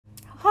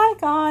Hi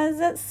guys,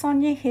 it's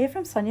Sonia here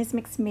from Sonia's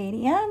Mixed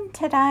Media, and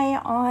today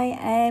I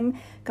am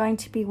going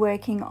to be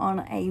working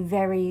on a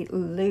very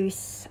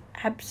loose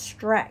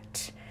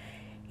abstract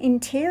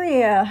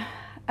interior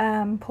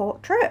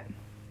portrait.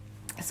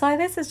 So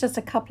this is just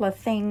a couple of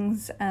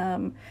things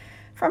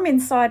from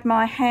inside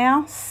my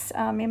house,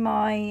 in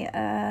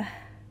my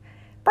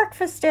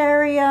breakfast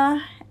area,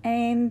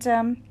 and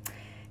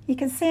you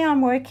can see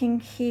I'm working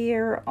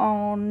here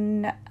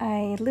on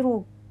a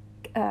little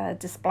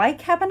display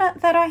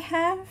cabinet that I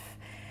have,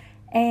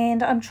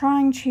 and I'm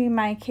trying to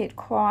make it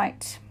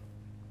quite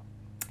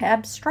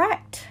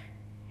abstract,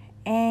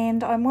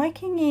 and I'm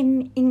working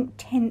in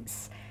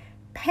Inktense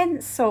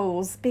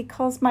pencils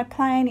because my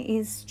plan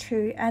is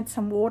to add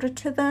some water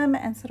to them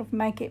and sort of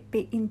make it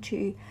bit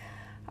into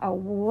a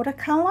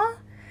watercolor.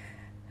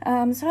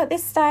 So at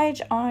this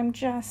stage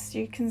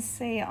you can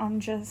see I'm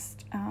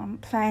just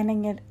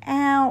planning it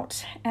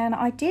out, and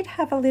I did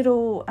have a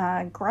little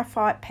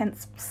graphite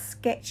pencil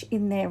sketch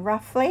in there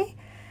roughly.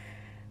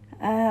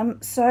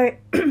 So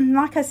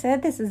like I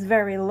said, this is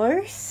very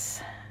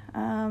loose,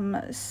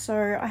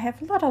 so I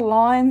have a lot of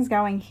lines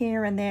going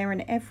here and there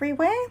and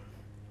everywhere,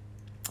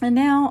 and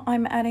now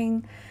I'm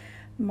adding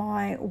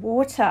my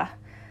water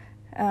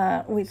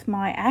with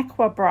my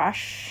aqua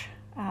brush.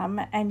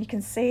 And you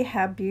can see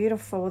how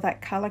beautiful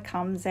that colour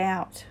comes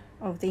out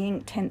of the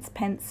Inktense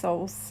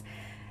pencils.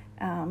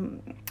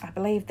 I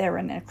believe they're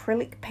an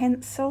acrylic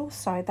pencil,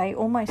 so they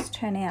almost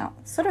turn out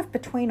sort of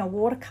between a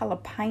watercolour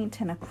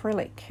paint and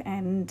acrylic,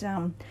 and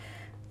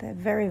they're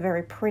very,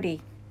 very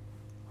pretty.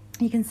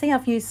 You can see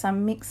I've used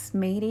some mixed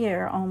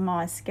media on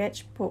my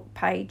sketchbook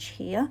page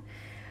here.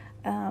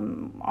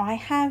 I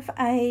have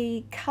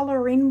a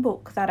colour-in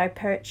book that I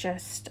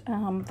purchased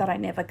that I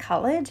never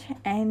coloured,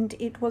 and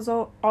it was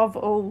of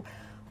all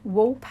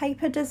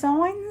wallpaper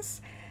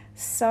designs,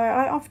 so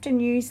I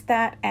often use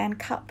that and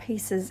cut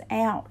pieces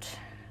out,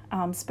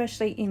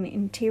 especially in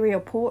interior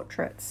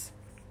portraits,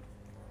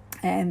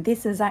 and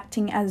this is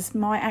acting as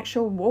my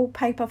actual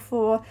wallpaper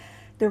for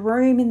the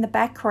room in the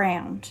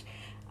background.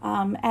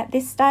 At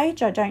this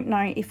stage I don't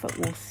know if it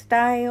will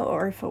stay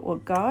or if it will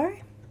go.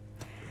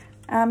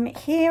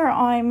 Here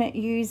I'm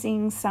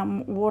using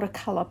some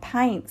watercolor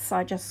paints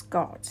I just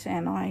got,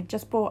 and I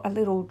just bought a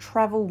little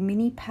travel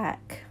mini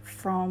pack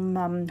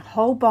from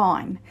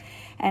Holbein,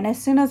 and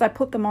as soon as I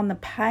put them on the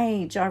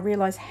page I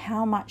realized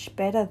how much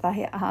better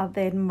they are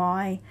than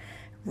my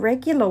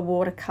regular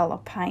watercolor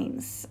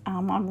paints.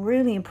 I'm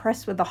really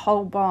impressed with the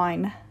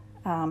Holbein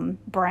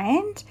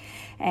brand,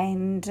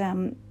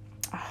 and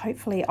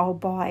hopefully I'll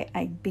buy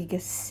a bigger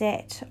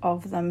set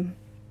of them.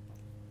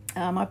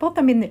 I bought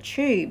them in the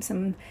tubes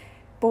and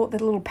bought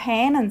the little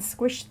pan and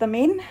squished them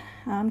in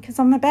because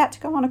I'm about to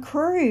go on a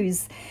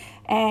cruise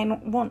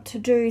and want to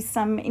do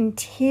some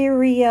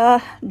interior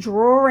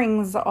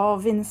drawings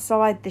of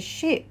inside the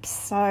ship,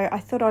 so I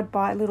thought I'd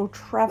buy a little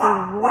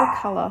travel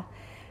watercolor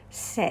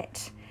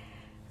set.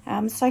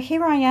 So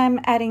here I am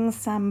adding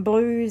some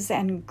blues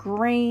and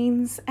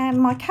greens, and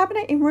my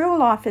cabinet in real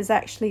life is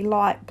actually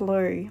light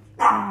blue.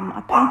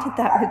 I painted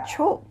that with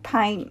chalk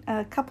paint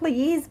a couple of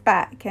years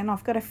back, and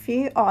I've got a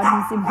few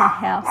items in my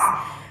house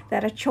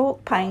that are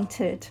chalk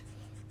painted.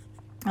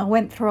 I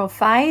went through a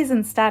phase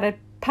and started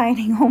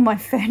painting all my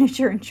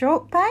furniture in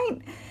chalk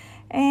paint,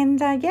 and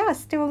yeah, I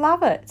still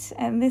love it.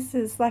 And this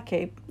is like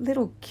a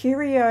little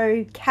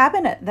curio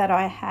cabinet that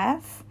I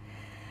have.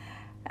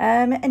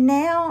 And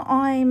now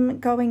I'm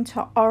going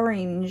to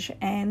orange,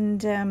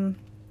 and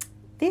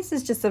this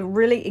is just a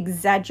really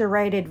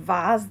exaggerated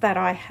vase that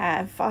I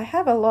have. I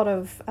have a lot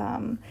of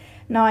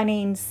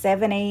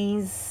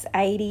 1970s,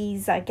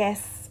 80s, I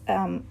guess,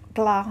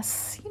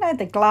 glass, you know,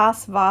 the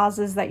glass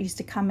vases that used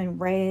to come in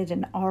red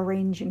and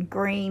orange and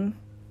green.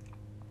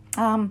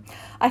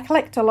 I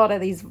collect a lot of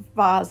these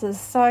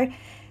vases, so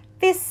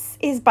this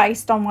is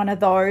based on one of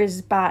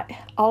those, but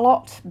a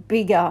lot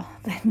bigger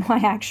than my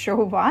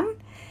actual one.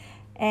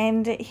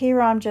 And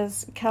here I'm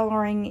just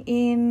colouring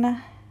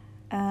in,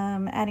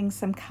 adding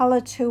some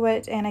colour to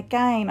it, and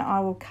again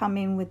I will come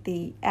in with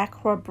the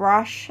aqua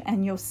brush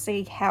and you'll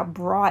see how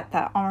bright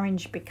that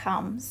orange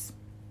becomes.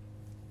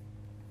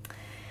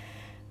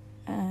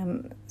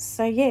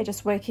 So yeah,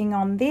 just working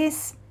on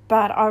this,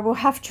 but I will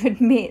have to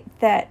admit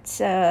that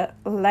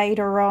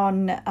later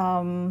on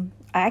I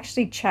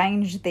actually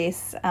changed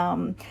this.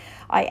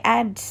 I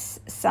add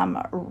some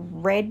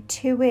red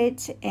to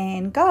it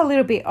and go a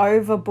little bit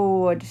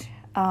overboard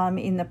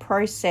in the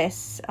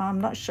process. I'm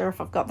not sure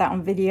if I've got that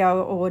on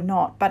video or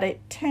not, but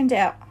it turned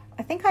out,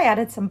 I think I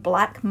added some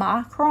black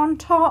marker on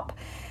top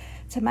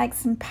to make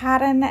some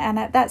pattern, and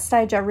at that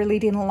stage I really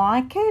didn't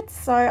like it,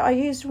 so I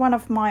used one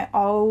of my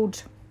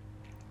old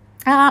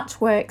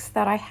artworks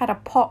that I had, a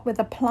pot with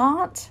a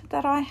plant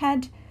that I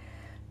had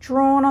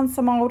drawn on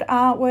some old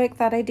artwork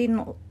that I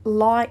didn't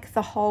like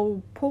the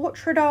whole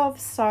portrait of,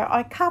 so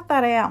I cut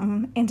that out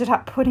and ended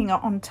up putting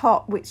it on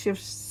top, which you'll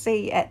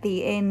see at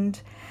the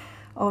end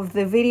of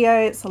the video.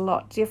 It's a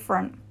lot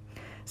different.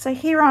 So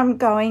here I'm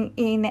going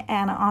in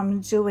and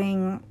I'm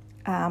doing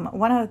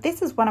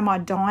this is one of my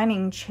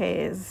dining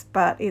chairs,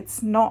 but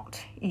it's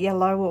not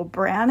yellow or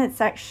brown.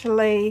 It's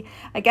actually,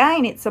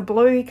 again, it's a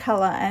blue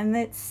color and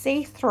it's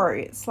see-through.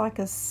 It's like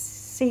a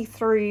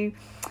see-through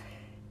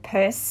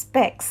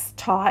perspex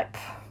type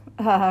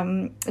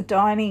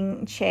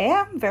dining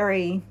chair,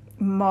 very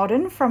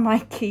modern, from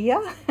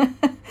IKEA.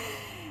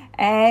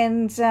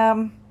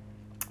 And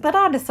but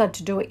I decided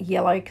to do it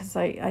yellow because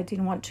I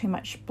didn't want too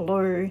much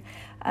blue.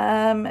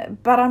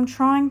 But I'm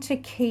trying to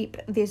keep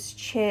this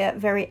chair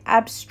very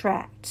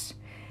abstract,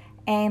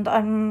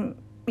 and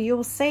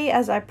you'll see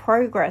as I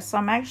progress,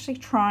 I'm actually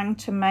trying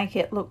to make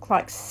it look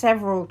like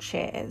several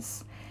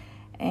chairs.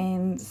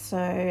 And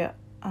so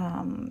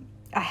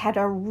I had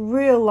a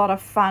real lot of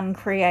fun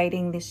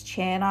creating this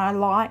chair, and I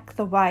like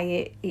the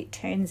way it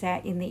turns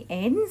out in the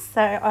end.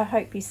 So I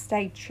hope you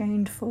stay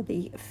tuned for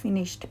the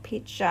finished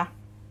picture.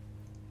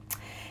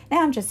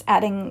 Now I'm just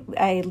adding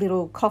a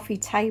little coffee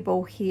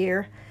table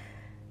here,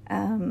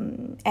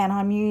 and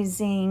I'm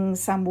using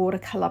some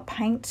watercolor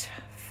paint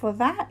for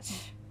that,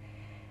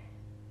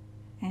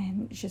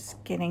 and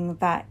just getting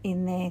that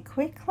in there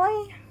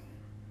quickly.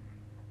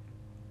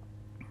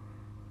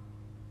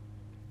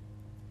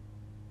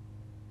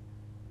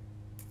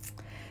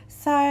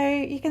 So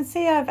you can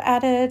see I've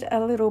added a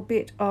little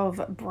bit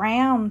of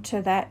brown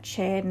to that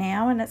chair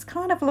now, and it's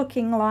kind of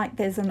looking like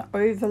there's an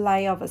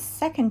overlay of a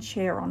second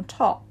chair on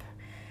top.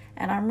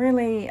 And I'm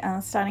really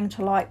starting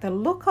to like the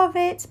look of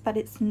it, but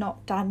it's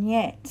not done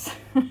yet.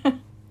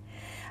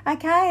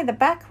 Okay, the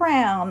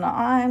background.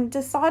 I've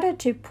decided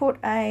to put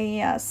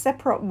a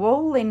separate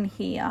wall in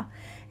here.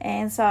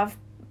 And so I've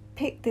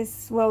picked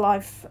this, well,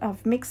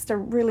 I've mixed a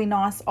really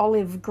nice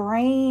olive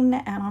green,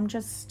 and I'm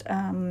just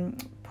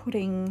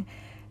putting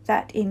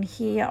that in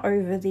here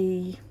over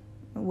the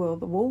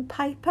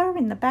wallpaper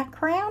in the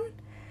background.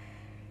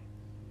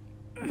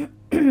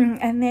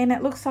 And then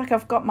it looks like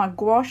I've got my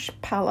gouache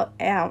palette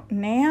out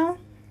now.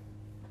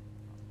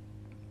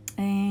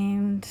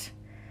 And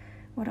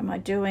what am I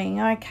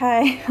doing?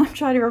 Okay, I'm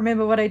trying to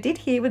remember what I did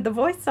here with the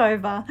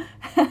voiceover.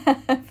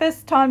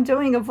 First time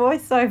doing a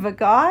voiceover,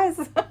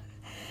 guys.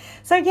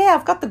 So yeah,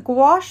 I've got the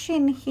gouache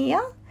in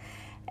here,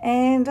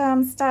 and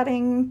I'm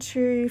starting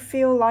to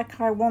feel like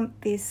I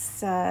want this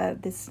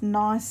this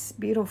nice,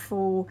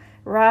 beautiful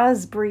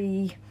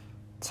raspberry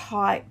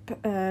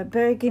type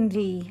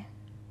burgundy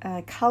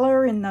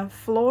color in the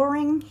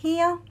flooring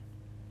here.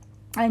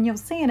 And you'll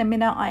see in a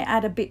minute I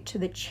add a bit to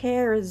the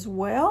chair as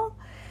well,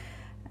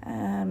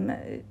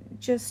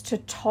 just to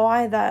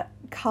tie that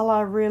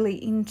color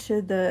really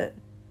into the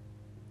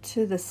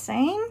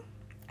scene,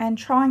 and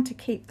trying to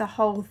keep the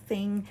whole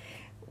thing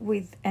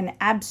with an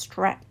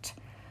abstract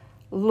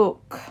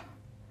look.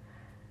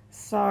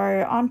 So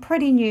I'm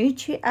pretty new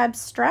to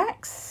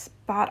abstracts,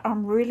 but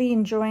I'm really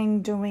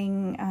enjoying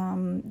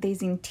doing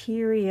these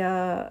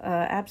interior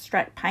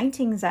abstract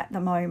paintings at the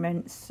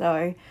moment.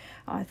 So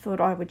I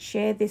thought I would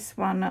share this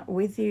one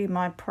with you,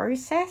 my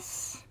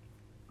process.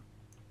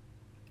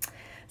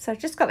 So I've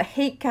just got a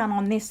heat gun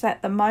on this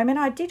at the moment.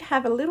 I did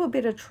have a little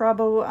bit of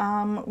trouble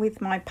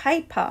with my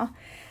paper.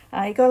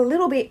 It got a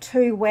little bit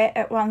too wet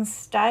at one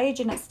stage,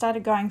 and it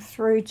started going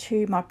through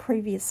to my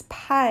previous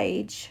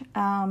page.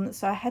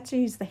 So I had to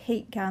use the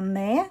heat gun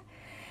there.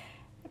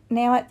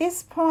 Now at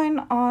this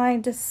point I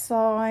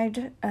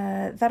decide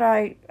that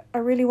I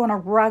really want a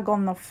rug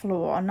on the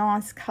floor, a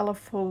nice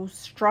colourful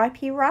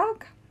stripy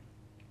rug.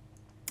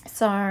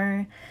 So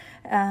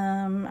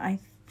I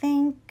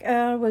think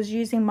I was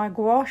using my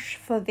gouache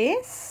for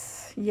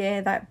this.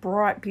 Yeah, that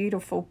bright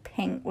beautiful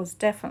pink was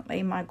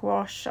definitely my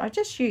gouache. I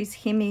just use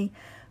Himi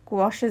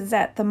Gouaches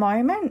at the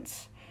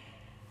moment.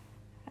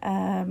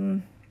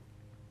 And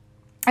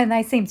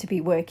they seem to be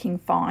working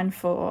fine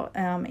for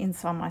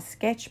inside my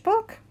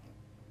sketchbook.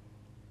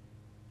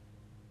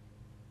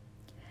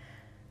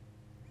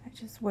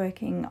 Just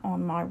working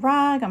on my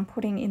rug. I'm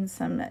putting in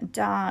some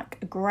dark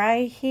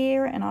grey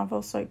here, and I've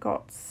also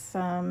got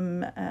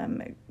some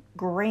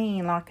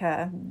green, like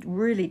a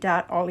really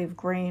dark olive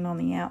green on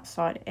the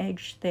outside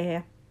edge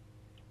there.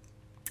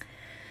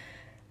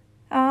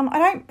 I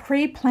don't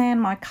pre-plan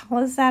my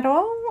colours at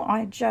all.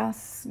 I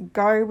just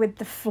go with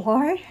the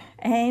flow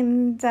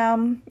and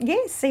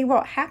yeah, see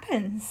what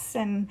happens.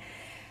 And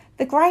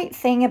the great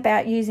thing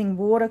about using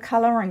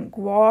watercolour and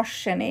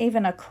gouache and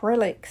even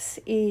acrylics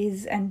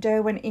is, and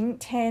Derwent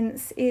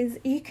Inktense, is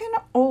you can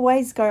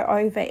always go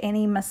over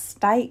any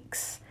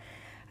mistakes.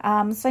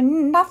 So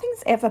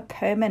nothing's ever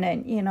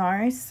permanent, you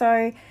know.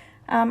 So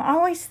I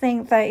always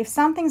think that if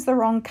something's the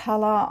wrong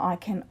colour, I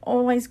can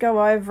always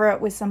go over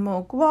it with some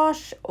more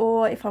gouache,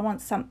 or if I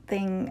want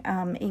something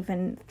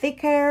even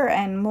thicker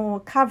and more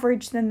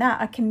coverage than that,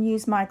 I can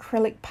use my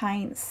acrylic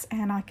paints,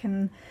 and I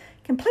can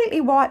completely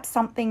wipe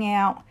something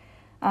out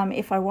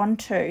if I want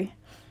to.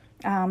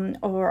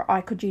 Or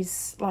I could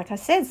use, like I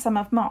said, some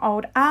of my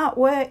old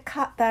artwork,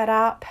 cut that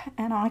up,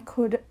 and I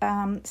could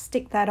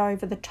stick that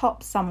over the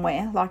top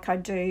somewhere, like I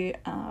do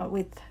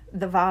with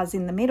the vase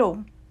in the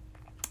middle.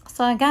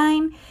 So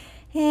again,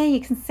 Here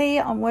you can see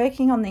I'm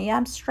working on the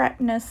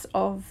abstractness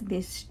of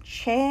this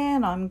chair,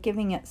 and I'm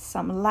giving it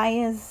some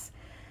layers.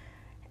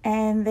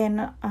 And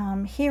then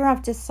here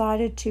I've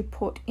decided to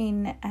put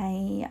in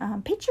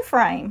a picture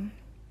frame.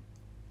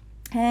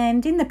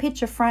 And in the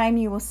picture frame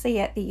you will see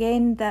at the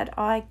end that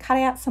I cut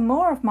out some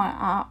more of my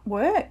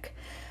artwork,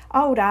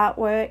 old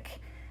artwork,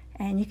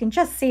 and you can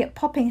just see it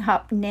popping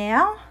up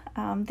now.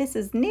 This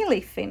is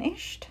nearly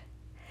finished.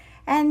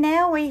 And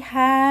now we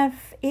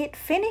have it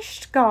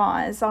finished,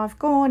 guys. I've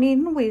gone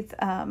in with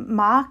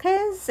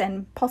markers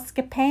and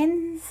posca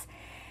pens,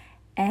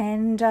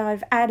 and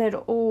I've added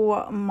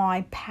all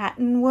my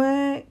pattern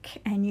work,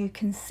 and you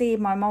can see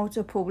my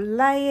multiple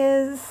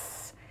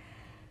layers,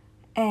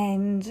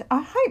 and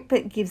I hope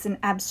it gives an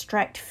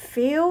abstract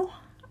feel.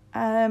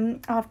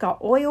 I've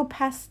got oil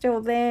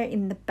pastel there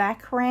in the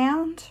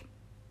background,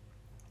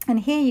 and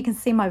here you can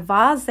see my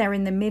vase there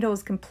in the middle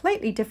is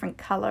completely different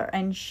color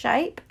and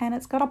shape, and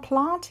it's got a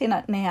plant in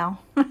it now.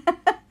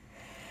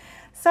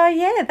 So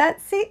yeah,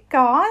 that's it,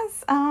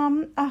 guys.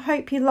 I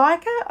hope you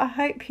like it. I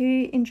hope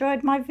you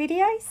enjoyed my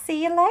video.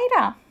 See you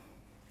later.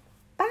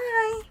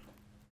 Bye.